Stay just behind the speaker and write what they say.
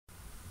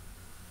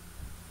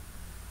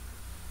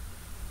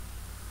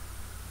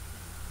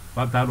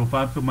Patalo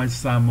fatu mai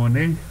Samoa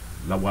nei,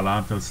 la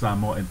walata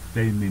Samoa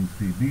Entertainment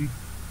TV.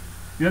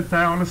 Ia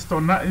tae ola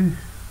stonai,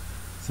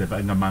 se va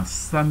inga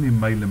masani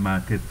mai le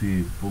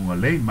maketi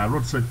Fugalei, ma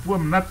rot soi pua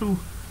manatu,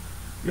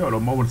 ia lo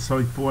mau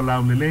soi pua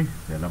lau lele,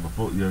 te lava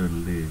po ia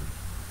le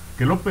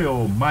ke lope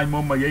o mai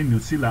moma ia New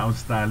Zealand,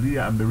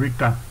 Australia,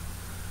 Amerika,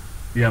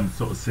 ia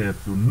mso se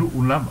tu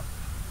nuu lava.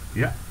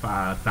 Ia,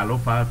 pa talo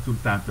fatu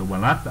tante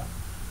walata.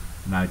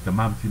 Na te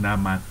mamtina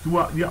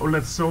matua ia o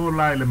le so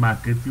lai le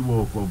maketi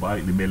wo ko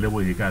vai le mele wo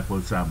hika ko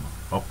sama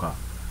oka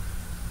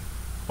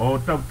o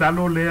tau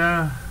talo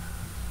lea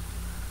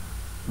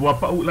wa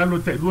pa u lalo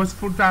te duas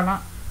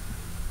fultala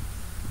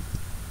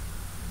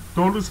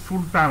tolus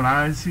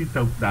fultala si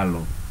tau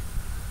talo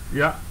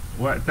ia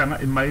wa tanga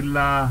i mai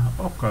la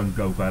oka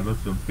ngau ka lo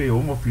so pe o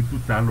mo fitu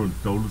talo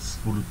tolus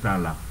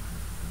fultala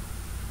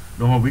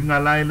no winga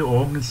lai le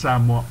o ngi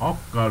Samoa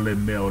oka le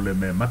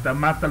me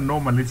mata no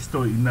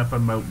malisto ina pa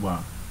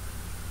maua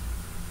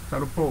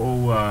talo po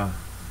o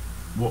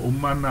wo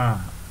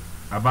umana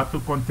abatu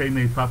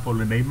container fa po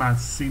le nei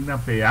masina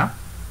pea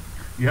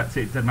ia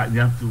se tanga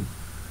nyatu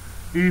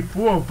i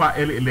fu pa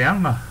ele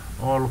anga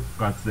all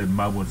ka se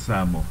maua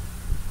Samoa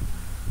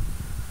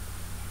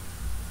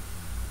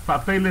pa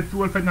pele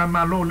tu al fenga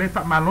malo le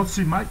fa malo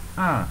si mai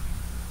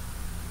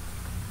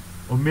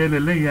o mele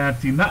le ya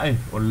tinae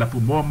o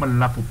lapu moa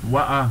lapu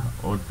puaa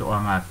o to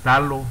anga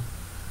talo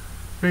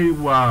pe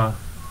wa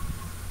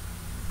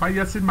pai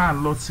ase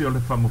malo si o le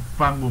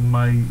fango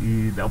mai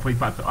i da o pai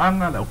fato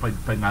anga la o pai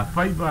nga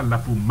faiva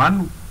lapu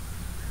manu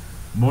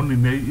moni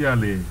nei ia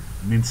le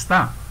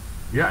minsta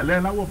ia le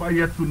la o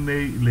pai atu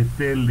nei le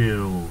tele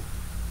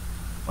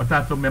o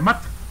tato me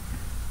mat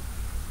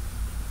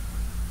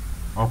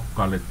o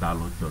kale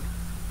talo tot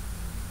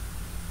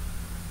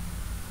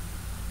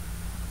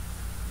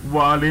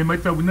wa le mai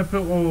tau ina pe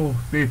o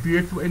te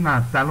fietu e ngā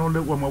talo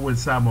le ua mawe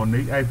Samoa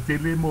nei ai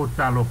tele mo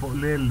talo po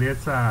le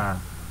sa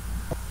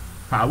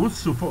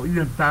pausu po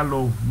ian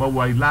talo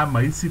mawai la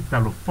mai si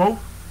talo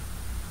fo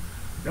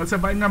ya se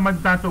vai nga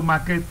mantato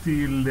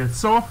maketi le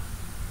so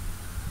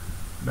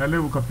la le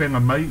uka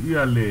penga mai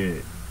ia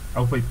le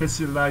au fai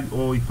pesilai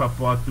o i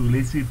papo atu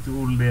le si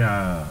tu le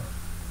a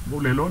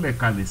mo le lo le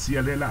kalesia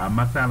le la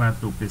amata la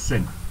tu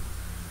pesenga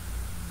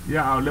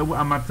ia au le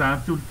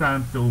amata tu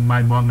tanto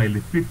mai mo ngai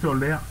le pito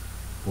le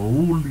o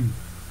uli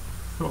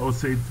so o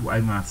se tu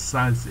ai nga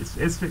size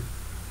es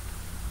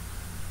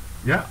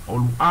ia o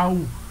lu au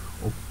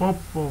o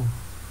popo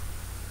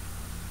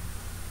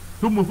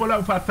tu mo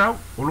fola fa tau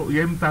o lo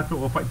yem tato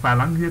o fai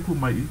palang he ku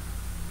mai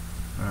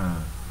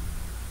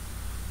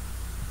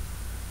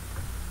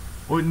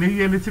o ni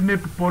ele tene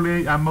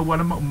pole a ma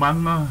wala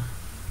manga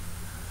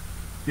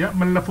ya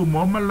malafu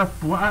mo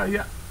malafu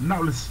ya na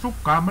le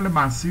suka mala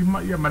masima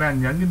ya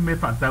maranya ni me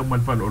fa tau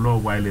mal fa lo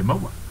waile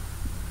mawa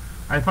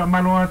ai fa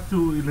malo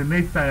atu ile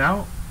neta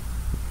yao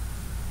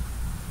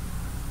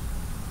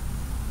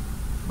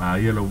ma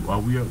ia lo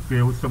au ia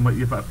pe o sama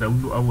ia fa tau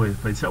no au e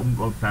fa sa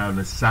o tau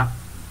le sa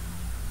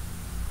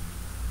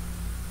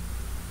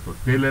to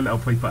tele la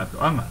fa fa to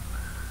anga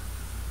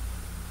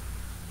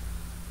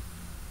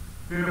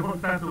tele ko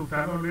tatu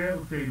tano le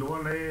o te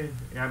lo le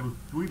e alu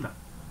tuila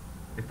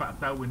e fa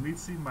tau ni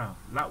sima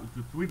la u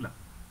tuila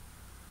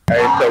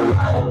ai tau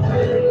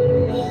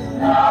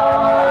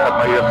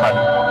ma ia fa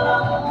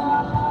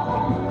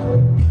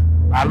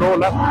alo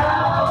la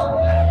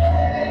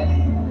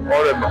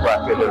ore ma fa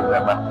tele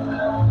ma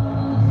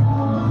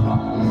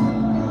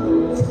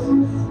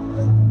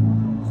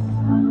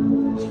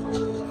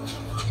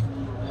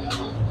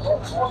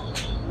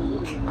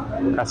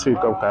kasi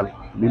total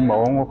lima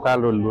ongo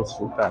kalo luas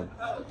total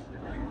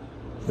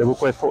debo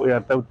ko fo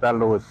ya total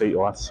lo te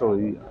o aso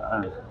i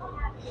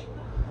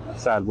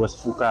sa luas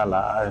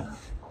fukala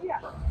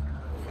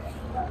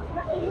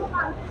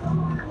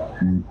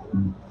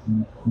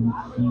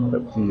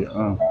tapi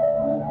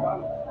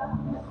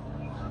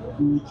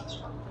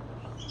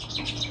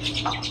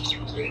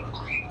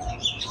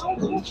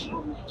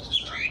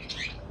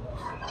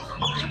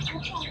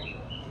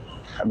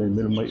kami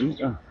mil mai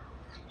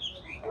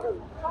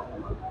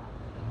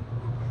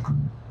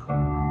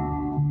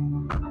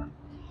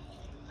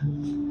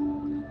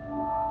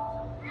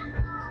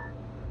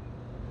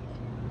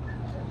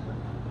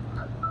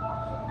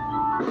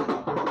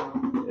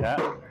ya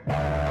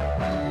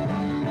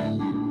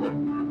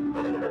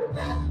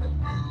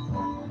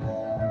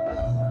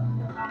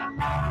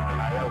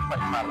ayo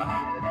pas malam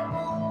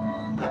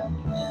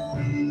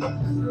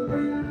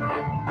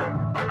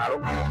halo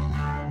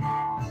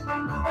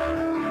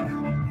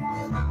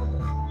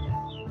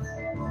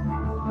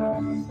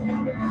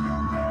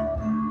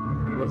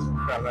terus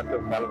kalau tu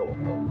kalau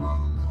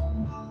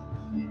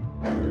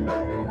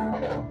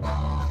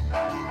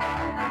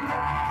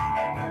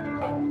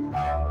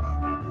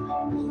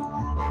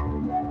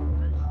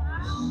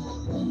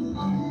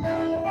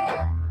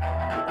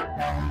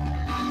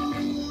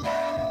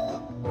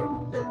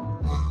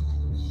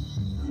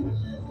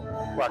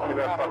wakil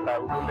kota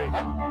Fugalei.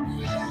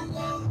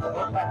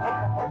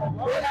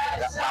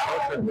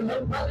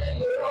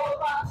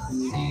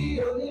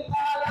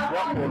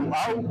 Ya,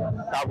 au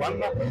kawan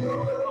ya.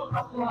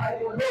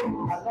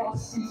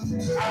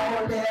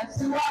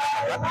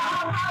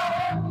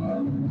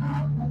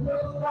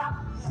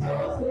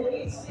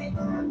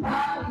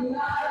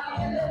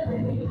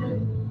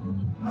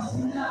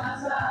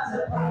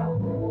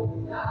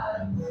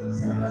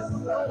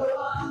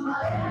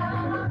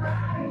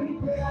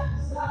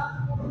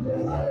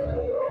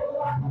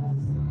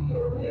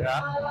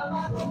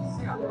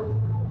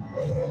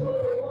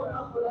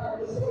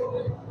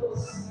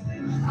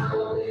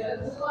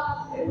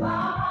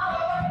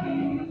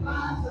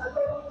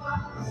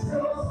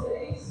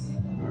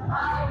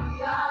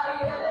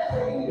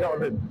 Ya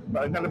oleh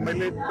banyak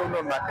milik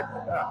konon market.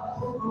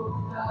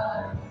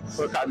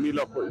 So kami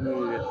lo pun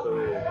ini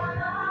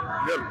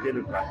dia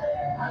kiri kan.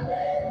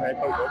 Naik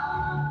tahu tak?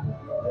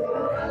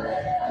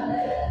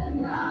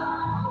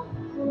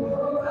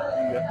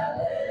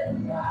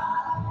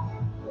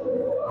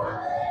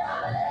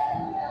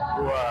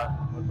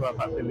 Dua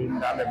pak pilih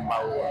dalam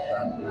mau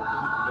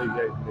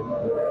lagi itu.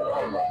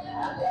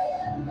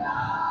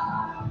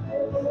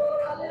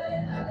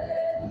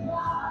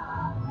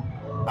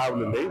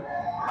 Tahu ni,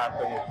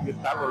 macam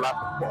kita lolat,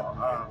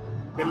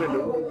 kele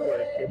dulu,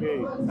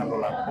 kele kita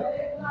lolat,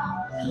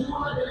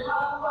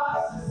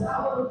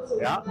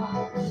 ya,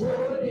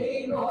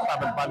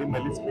 tapi paling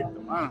melis itu,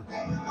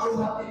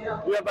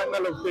 dia banyak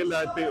lo kele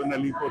itu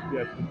unalipot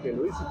dia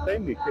kele itu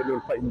tadi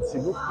kele lupa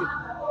insibuk,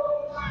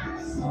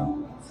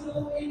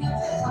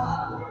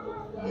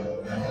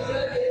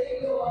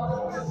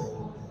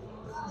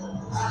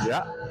 ya,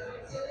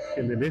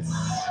 kele les,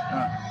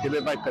 kele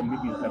baik kan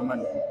bigi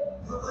zaman.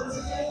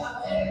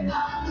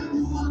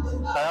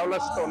 Kaya wala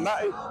sa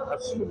naik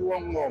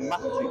asuruang mo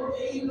makti.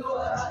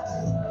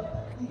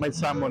 May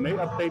Samoa na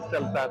update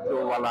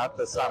tato wala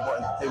ta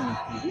Samoa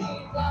Entertainment TV.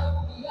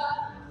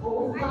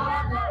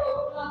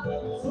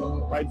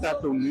 May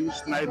tato news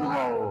na ito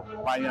mo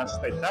payang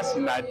status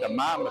na ito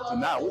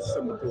matinaos sa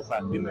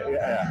matukatin na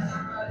iya.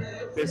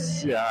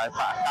 Kasi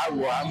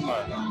paakawa mo.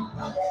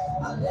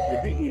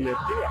 Jadi ilit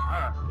dia.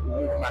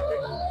 Ilit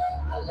natin.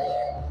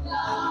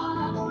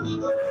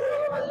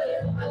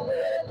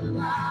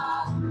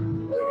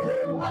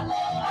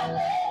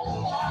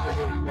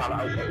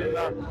 Para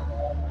kita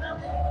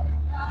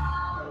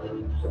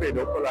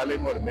pero por la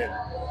lengua de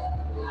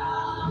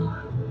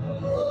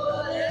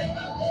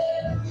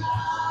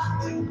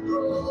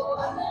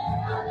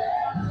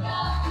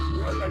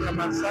Kaya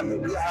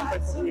mansan di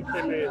apat si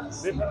tele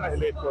lima na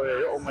eleto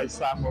o may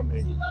Samoa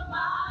ni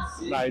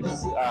dahil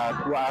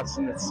dua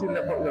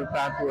sina po ng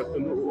tato at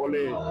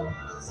ole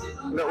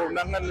na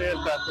unangan nila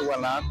tato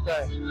wala ka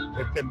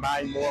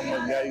etemay mo ang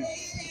magyay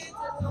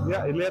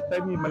ya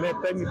ileta mi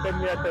maleta mi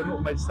temya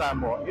tanu may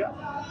Samoa ya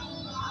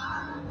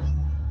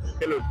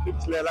kelo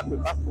kids lela ko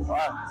pa po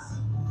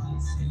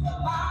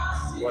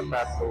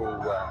wala to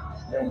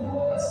yung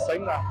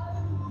singa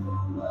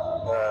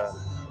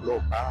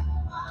loka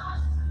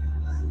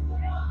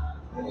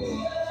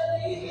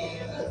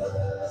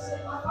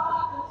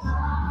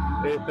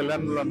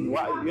telan lan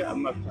wa ya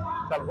ma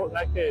talbo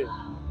na ke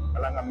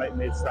alang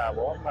may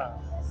Samoa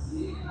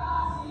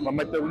ma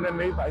matuna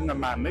ni pa na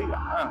manay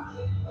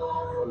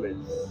ole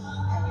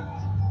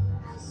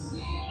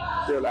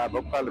sila ba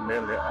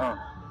palmele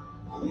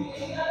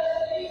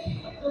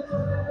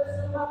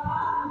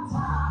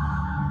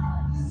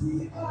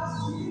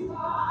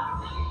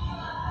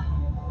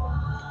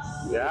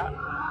ya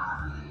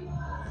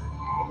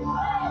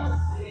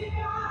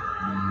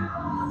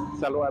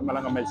selalu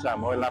malang may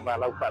Samoa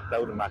labaw pa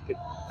taw na market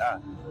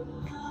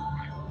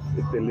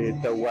itili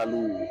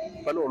tawalu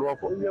palo lo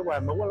po niya wa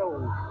mawala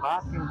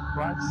parking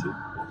price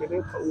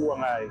kene pa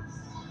uang ay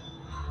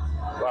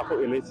wa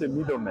ko ilese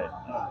midone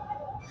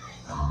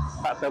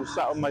atau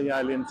sa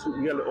mayalin su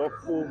yel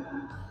ofu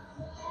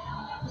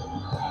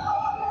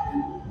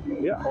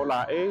ya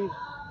ola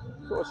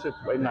so se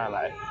pai na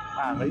lại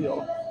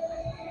ngayo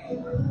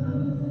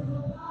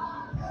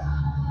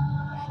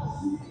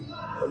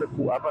ada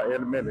ku apa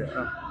elemen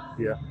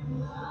ya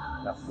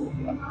na ku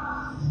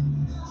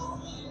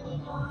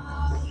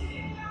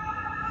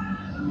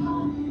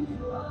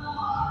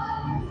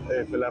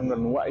film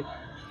lần ngoại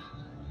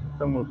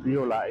trong một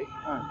video lại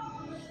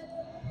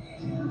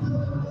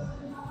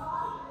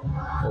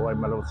ôi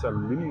mà lâu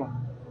sần lính mà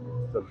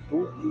sần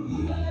tú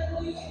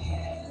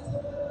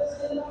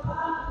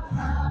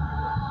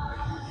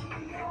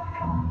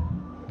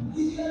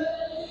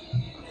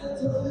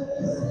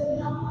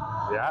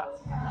ya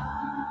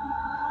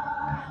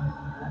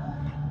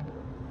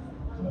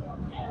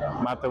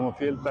mata mo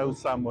feel tahu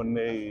Samoa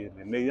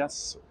ni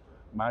yas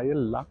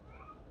maila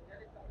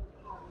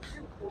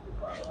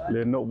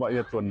le no ba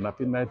ya tuan na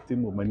pinai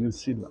timu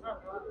manusin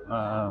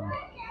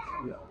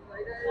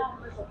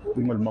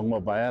timal mang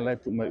mabaya lai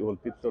tu mai ol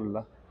pitol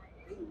la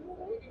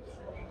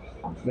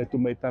lai tu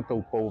mai ta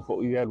tau po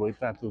fo ia loi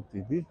ta tu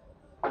TV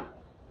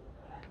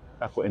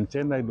ako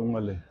enten lai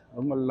dungale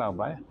ngal la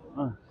ba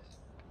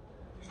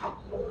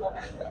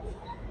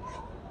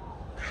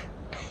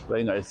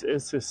lai ngai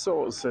es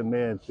so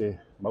semente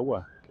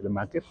mawa le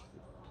market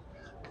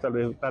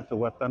Kalau tak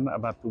watan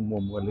abatu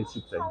momo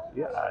lesite.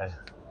 Ya.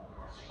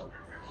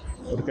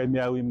 Porque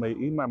miawi mai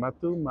ima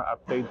matu ma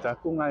update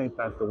aku ngai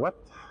tatu wat.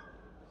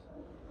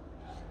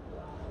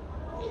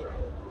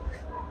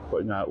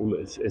 Kok nga ulo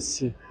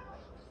SS.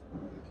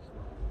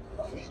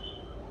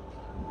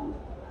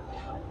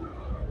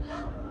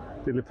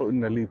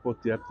 Telepon na lipo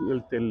tiatu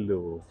el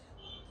telo.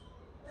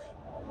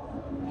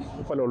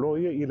 Kalau lo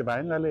ya ile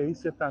bae ngale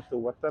ise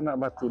tatu watan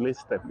abatu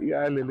lesite.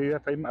 Ya le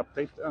ya time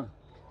update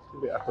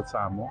Jadi aku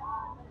Samoa.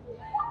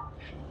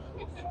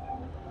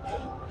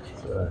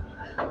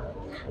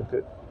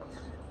 Okay.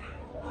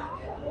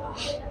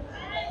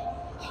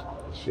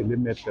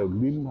 Kilometer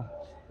 5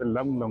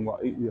 lang wa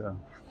iya.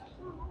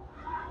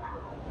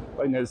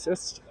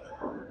 Pangases.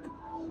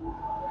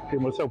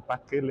 Kimo sa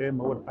pakele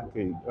mo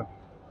pakke.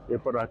 E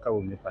para ka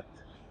umi pat.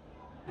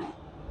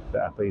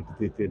 Da apa itu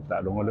titik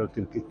tak dong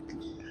titik.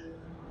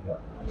 Ya,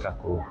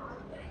 kako.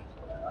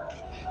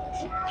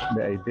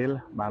 Be idel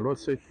malo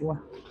setua.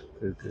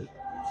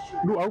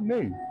 Lu au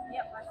nei.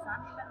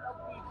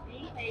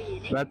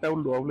 La tau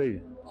lu au le.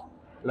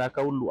 La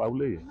kau lu au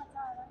le.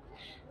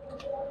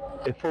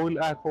 E foi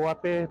a ko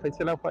ape fai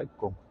se la fai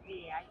ko.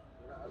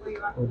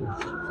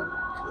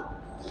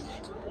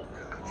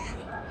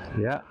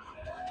 Ya.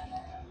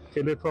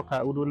 Kele to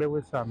ka udu le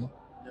wesamo.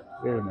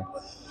 Ena.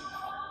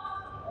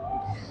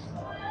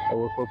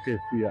 Awo ko ke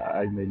fia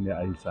ai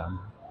menya ai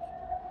sam.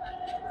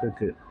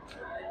 Ke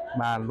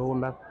malo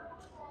la.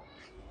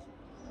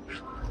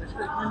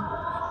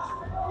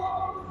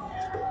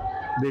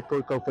 De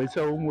ko ka fai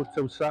sa umu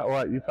sa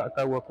wa I fa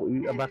ka wa ko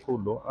I abako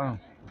do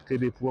ke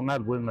de puangal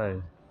buen nai.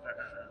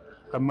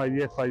 Kama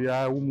ye fa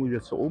ya umu ye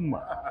so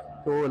umma.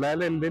 To la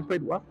le pe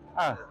wa.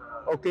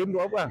 Okay do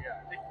apa?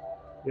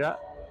 Ya.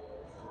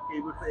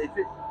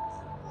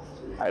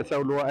 Ai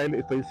sau lo ai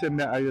le to sen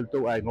na ai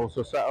to ai ngo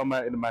so sa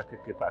ma in ma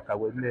ke pa ka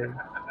wen le.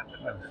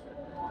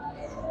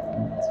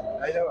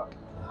 Ai da ba.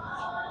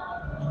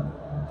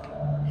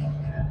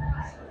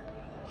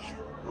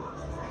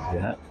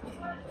 Ya.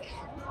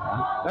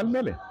 Kan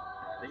mele.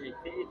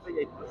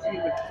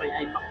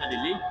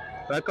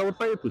 Tá kau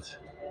pai pus.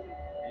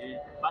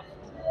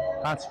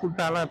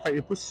 Hospital pai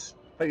pus,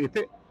 pai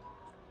ite.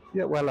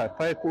 Ya wala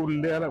pai ku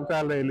le ala ka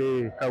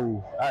le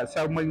kau.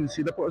 Sa man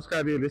sida po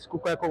ska le ku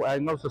ka ko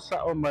ai ngau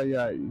sa o ma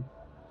ya.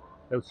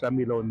 Eu sa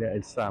milone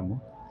ai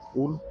samo.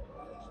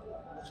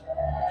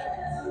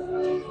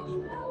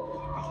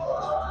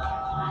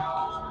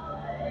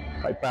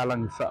 Pai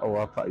palang sa o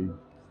apa I.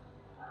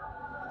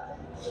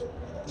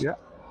 Ya.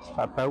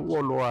 Atau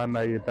oloan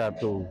ai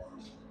tatu.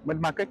 Men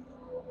maket.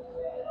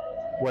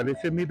 Wala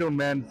si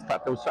middleman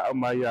patau sa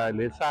maya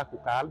le sa ku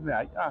kal ne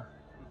ai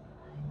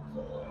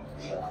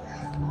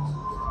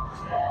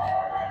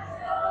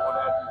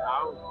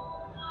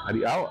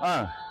Ari au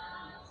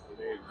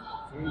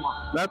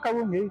La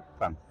kau ngi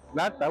fang.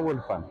 La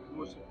tawul fang.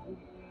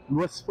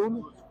 Luas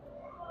full.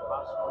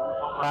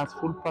 Pas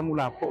full fang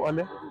la po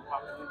ale.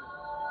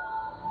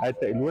 Ai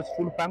te luas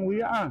full fang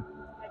wi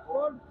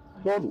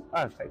Todo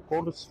kai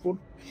todo full.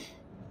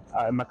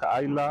 Maka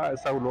ai la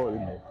sa lo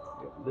ini.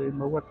 De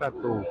mawata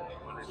to.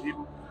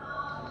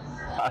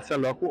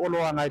 Asal aku olo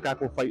ngai ka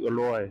ko fai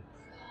olo ai.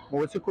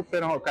 Mo si ku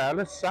pera ka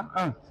ala sa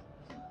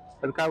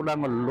Per kau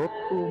lang lot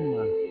tu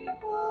ma.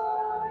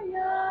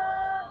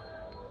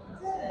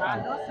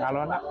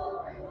 Kalau nak.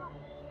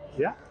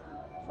 Ya.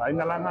 Sai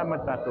ngalana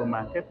mata to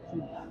market.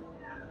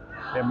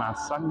 E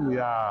masang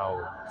yao.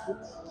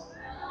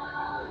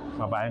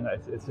 Mabai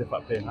ngai se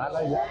fa pe ngala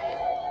ya.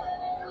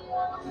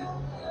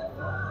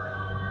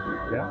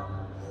 Ya.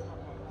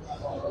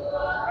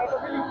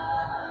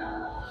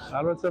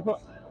 Halo siapa?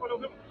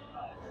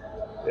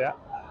 Ya.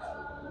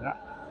 Ya.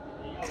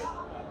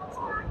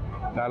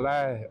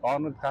 Dalai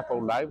on ka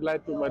ko live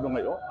tu mai dong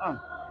ai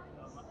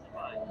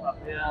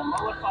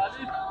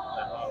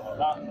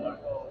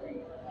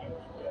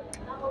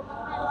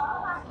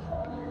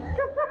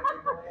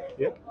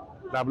Ya.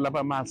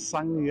 Laba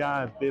masang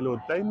ya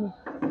pelotain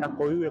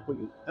ako yu ko.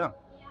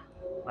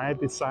 Mai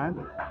design.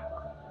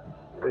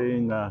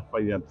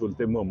 Phải tụi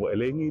tem mồm ở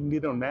lấy nghi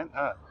đâu nén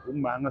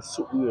cũng mang nó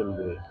sụi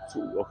rồi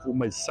sụi ở phụ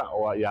mày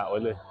xạo ở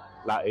đây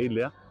lại ấy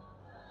nữa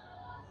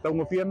tông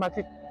một phiên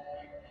market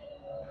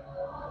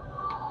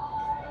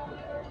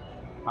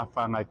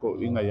apa ngai ko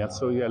ingai ya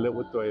so ya le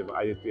utoi va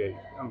ai ti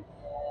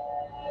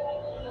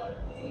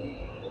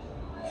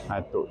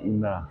ai to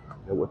ina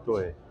le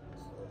utoi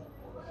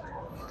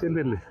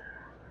telele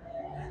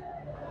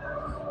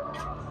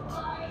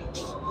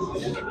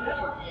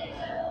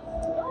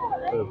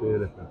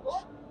bere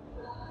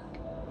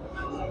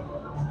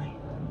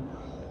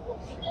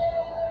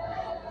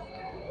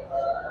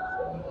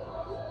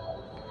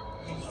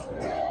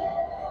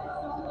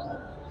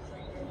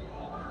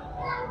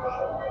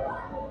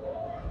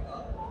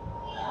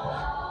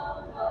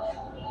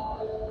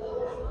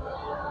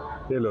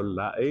Telo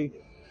lại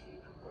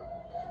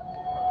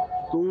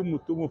tu một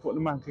phụ nữ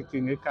mang cái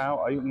kinh ấy cao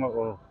ấy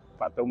ngồi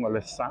phải tông ngồi là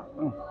sáng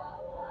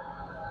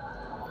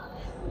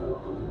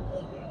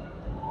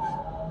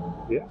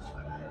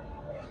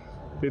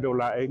Pero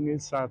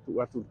lain satu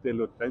atur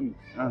telotan.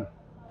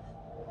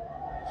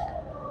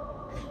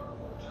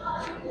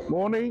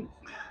 Morning,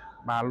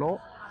 malo.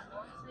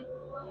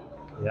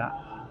 Ya,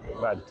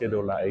 bad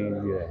kedo lain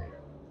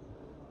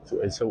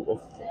so off.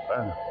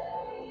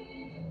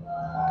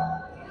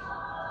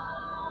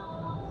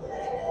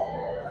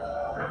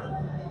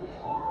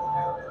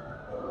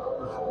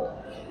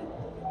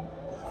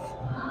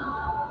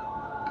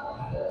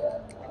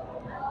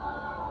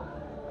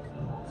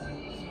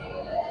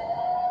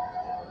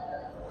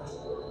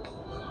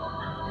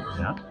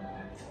 Ya.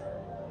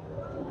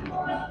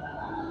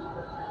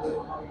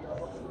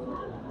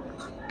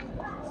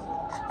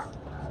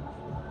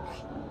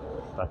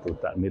 Patu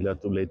tak mila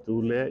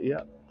tule-tule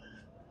ya.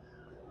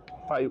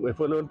 Pai we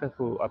follow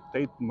aku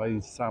update my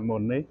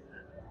Samoa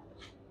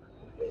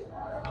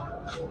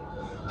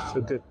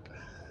sudah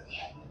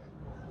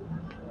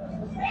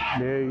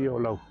dia yo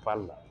lau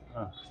pala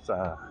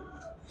sa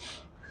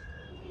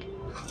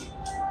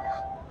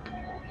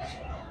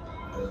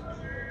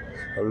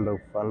lau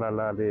pala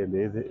la de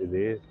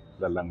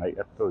la langai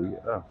atau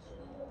ya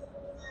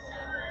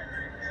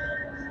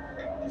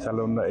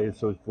salon na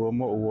eso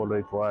fomo o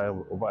le kwa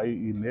o vai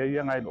ine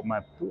yang ai lo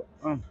matu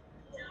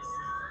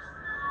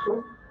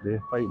de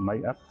pai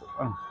mai at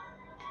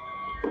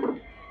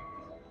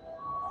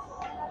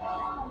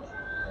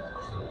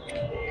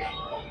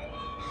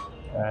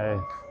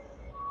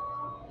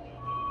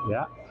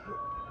ya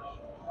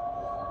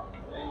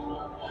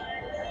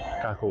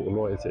kako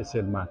lo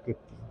sen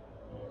market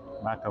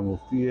maka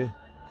ngufie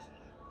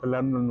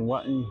pelan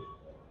nuai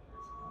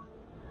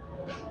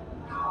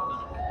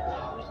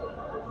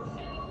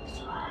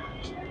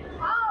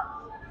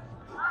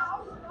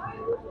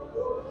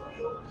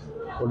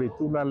oleh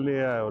tulan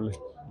lea oleh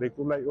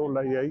dekulai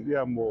ola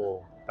ya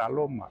mo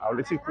talom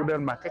oleh si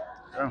kudan market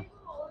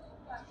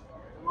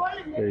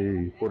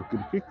por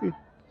kiki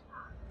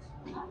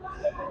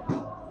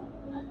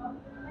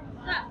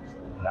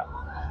ya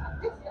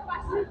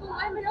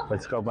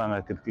pas kau bang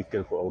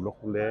kiki ko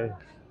olok le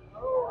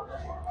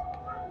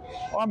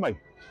oh mai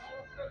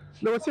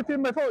lo si tim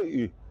mai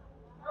foi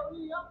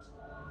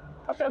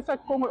apa sa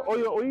ko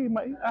oi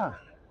mai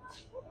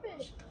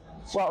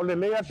wa oleh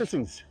le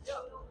atesins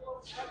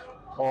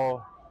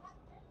oh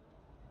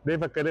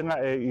deva kedenga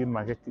i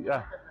market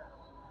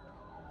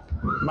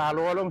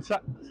malo long sa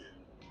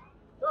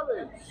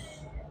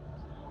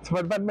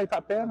sebentar mai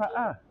tak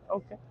payah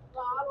okey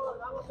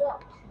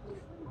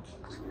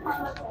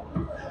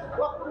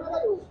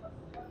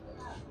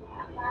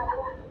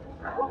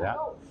ya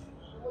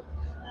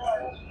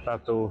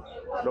satu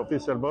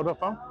official bodoh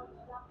kan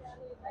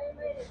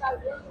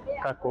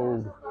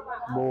kako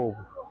bo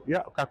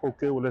ya kako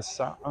ke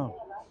ulesa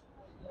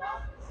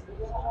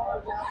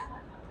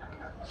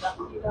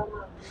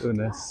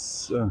unes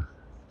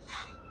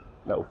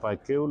la upai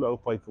keu la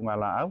upai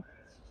Fugalei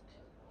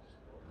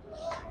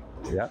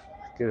ya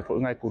ke po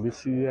ngai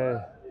polisi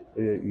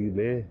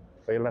ile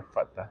pelat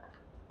fata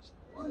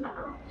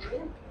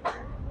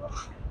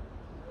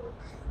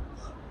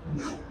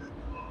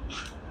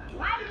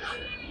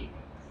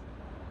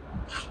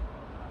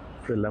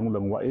lang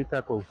wa ita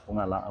ko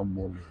Fugalei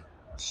mo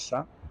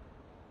sa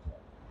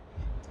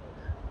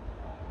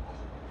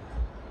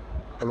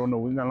kalau no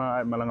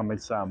Fugalei malang mai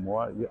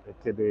Samoa ya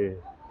kede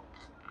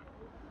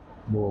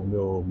bo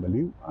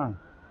meliu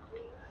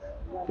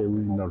ke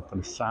winol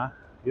pensa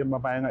ya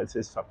mapai ngai se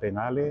sa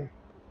pengale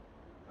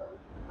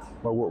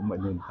bawa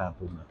menentang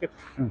tu market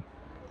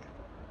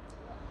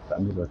tak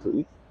mila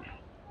tu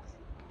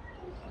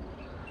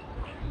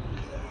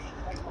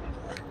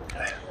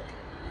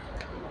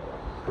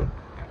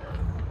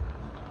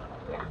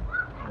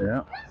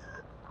ya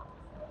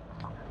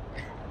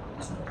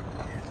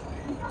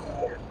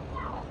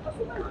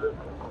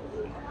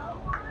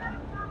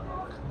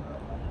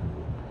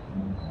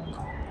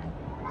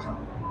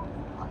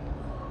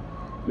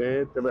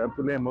le te ba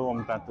tu le mo om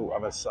tatu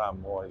ava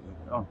Samoa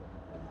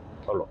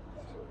kalau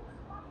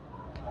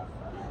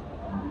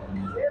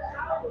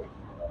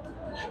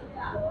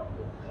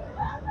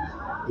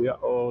ya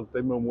o te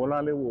mo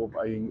mola le wo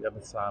ai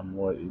ava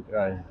Samoa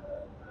ai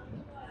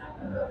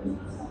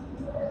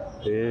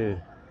te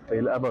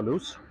la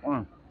abalus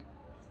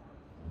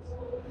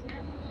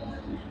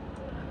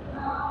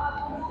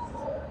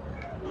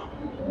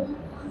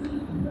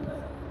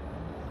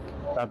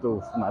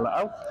tatu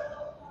malau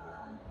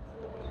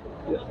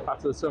ya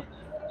pasal so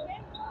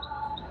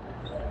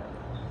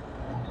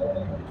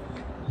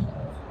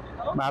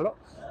malo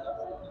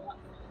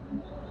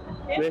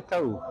le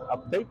kau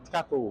update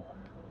kako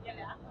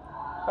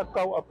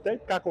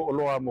update kako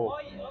loa mo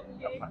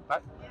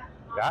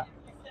ya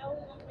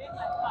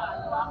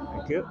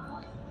thank you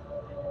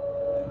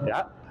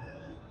ya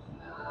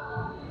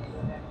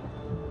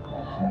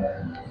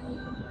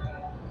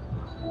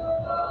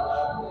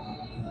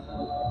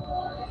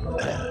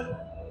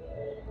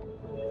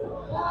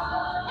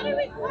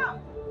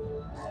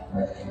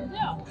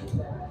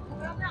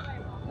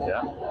ya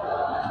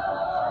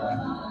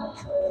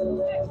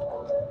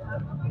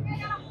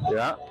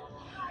ya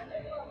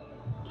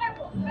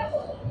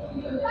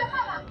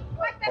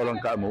orang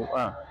kamu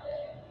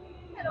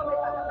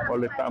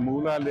oleh kamu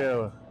lah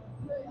dia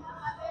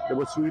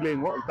bersui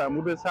lengok kamu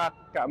dia sak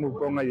kamu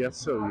kau ngaya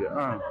so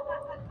ya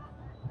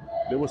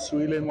dia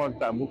bersui lengok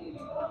kamu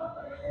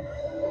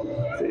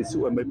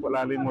isu ambil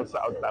pola lengok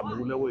sak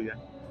kamu lah ya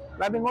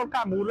lah lengok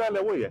kamu lah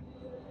ya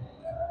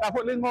tak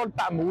lengok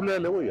kamu lah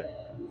ya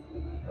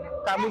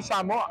kamu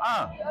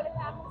Samoa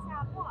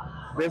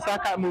desa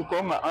kamu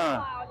kau nggak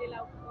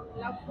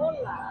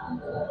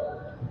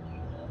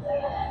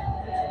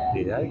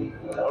iya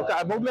oh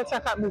kamu lah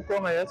sak kamu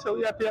kau ngaya so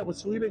ya pihak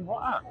bersui lengok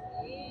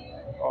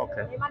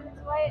okay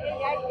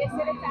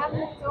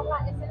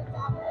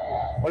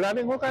wala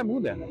lengok kamu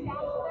dah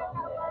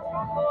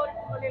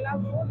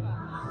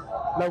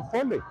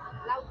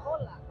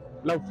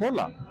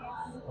Laufola.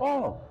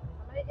 Oh.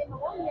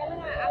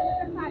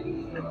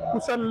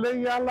 Kusan le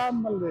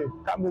yalam le,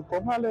 kamu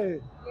koma le.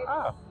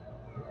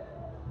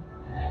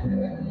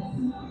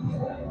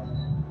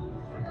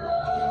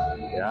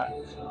 Ya.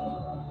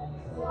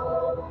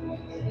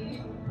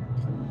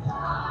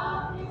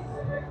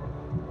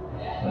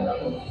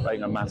 Baik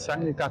ngamasang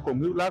ni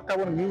kakong lah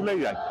kawan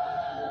ngulai ya.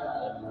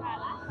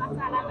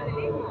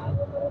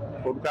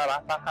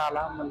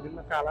 Pakala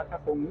mandina kala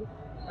kakong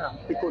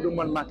Piko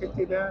duman market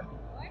kita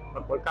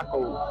berbuat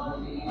kakao.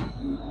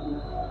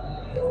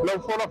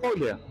 Laufola po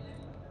dia.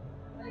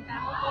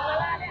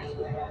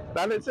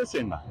 Dale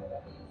sesema.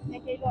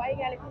 Okay.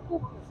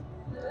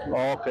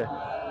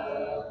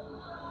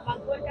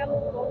 Bangkol kamu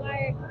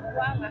kongai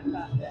kuah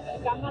maka.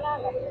 Kamala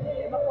lah.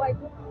 Makuai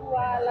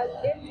kuah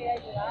lajen dia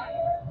juga.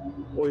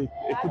 Oi,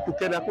 itu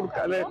tukar aku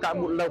kalau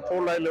kamu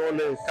laufola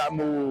le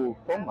kamu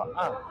konga.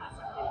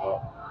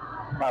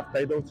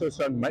 Partai itu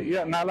sesuatu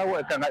macam nala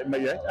awak kan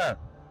macam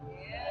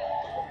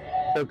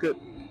So good.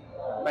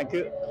 Thank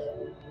you.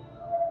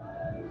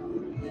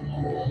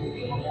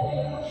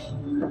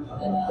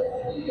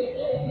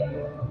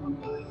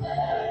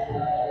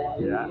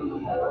 Yeah.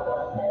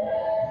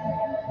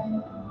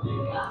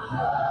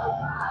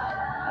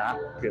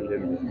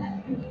 Kelen.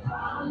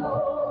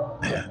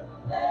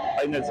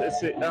 Ay nasa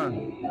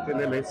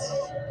keleles.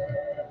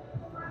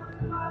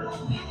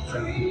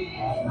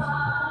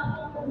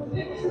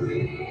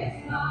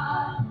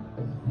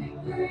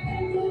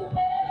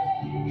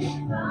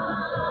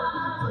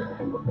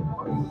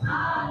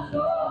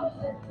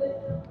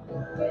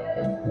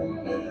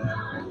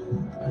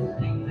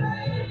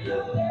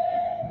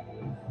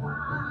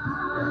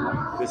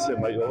 This is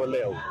my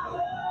oleo.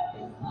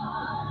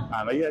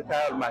 Ngaya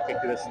ka market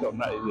kita stop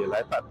na ini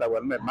lai tak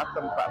tawan met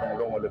makan pak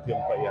long oleh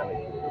tiang payah ni.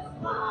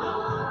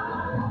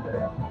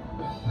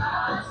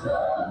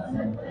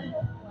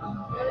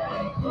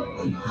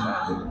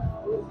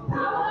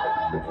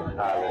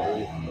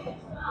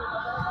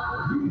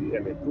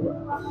 Yang itu,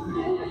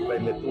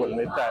 lain itu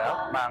wanita ya,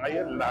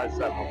 mangaya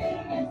lasa.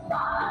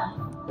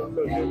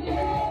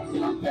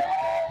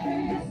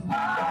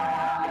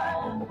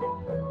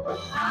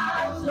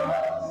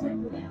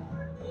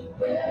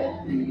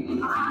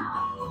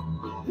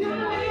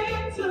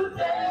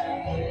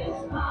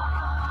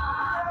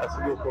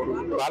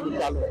 Asal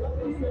lalu.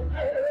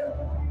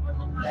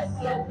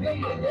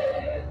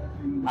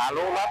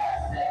 Halo lah.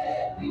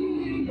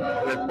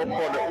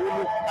 Pokok ada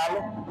ulu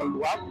kalau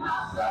keluar.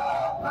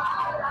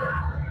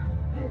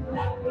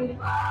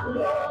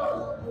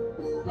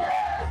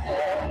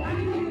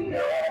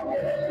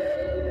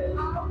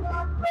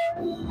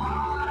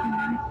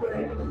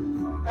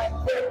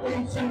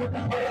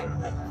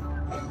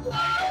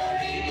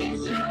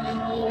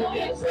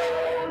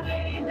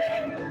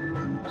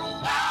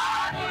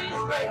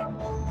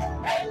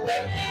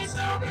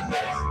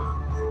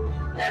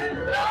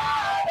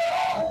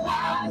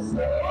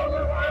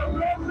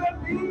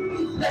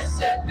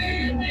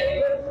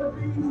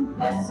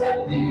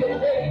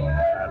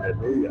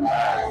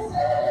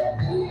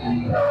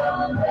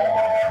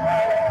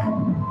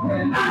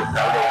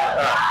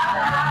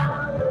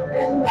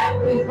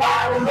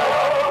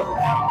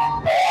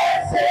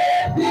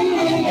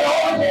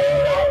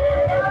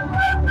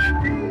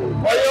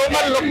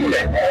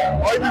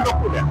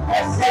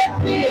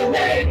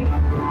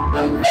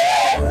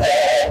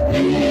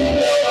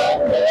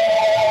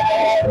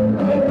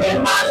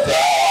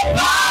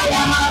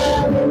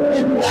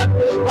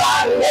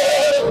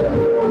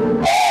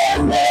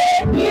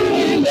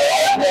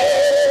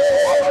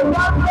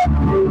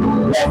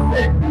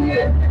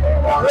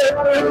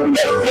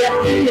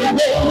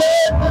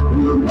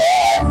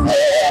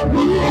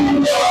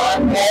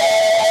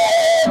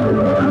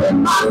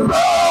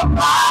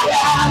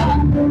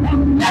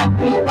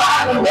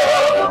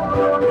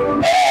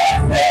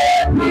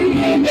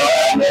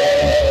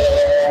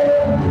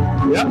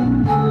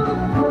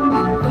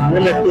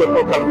 Ele é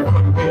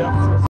tua,